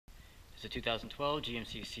It's a 2012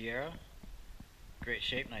 GMC Sierra. Great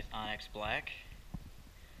shape, nice onyx black.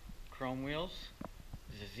 Chrome wheels.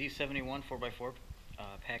 There's a Z71 4x4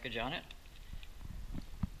 package on it.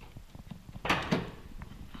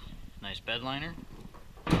 Nice bed liner.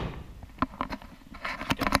 Got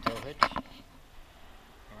the tow hitch.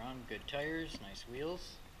 Around, good tires, nice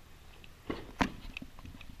wheels.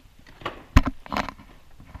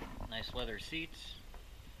 Nice leather seats.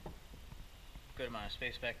 Good amount of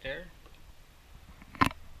space back there.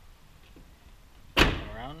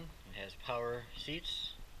 Around, it has power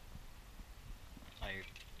seats. All your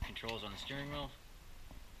controls on the steering wheel,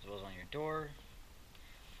 as well as on your door,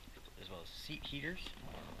 as well as seat heaters.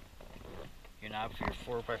 Your knob for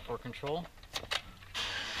your 4x4 control.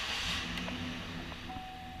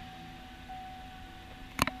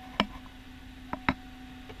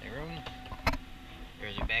 The room.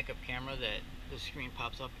 There's a backup camera that the screen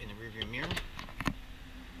pops up in the rearview mirror.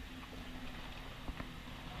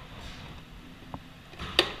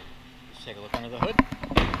 Let's take a look under the hood.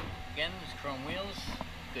 Again, there's chrome wheels,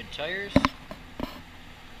 good tires.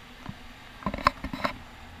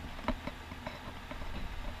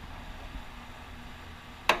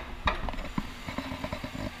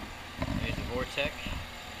 There's the Vortec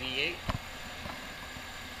V8.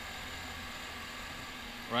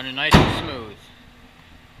 Running nice and smooth.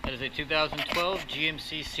 That is a 2012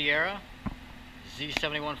 GMC Sierra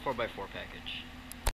Z71 4x4 package.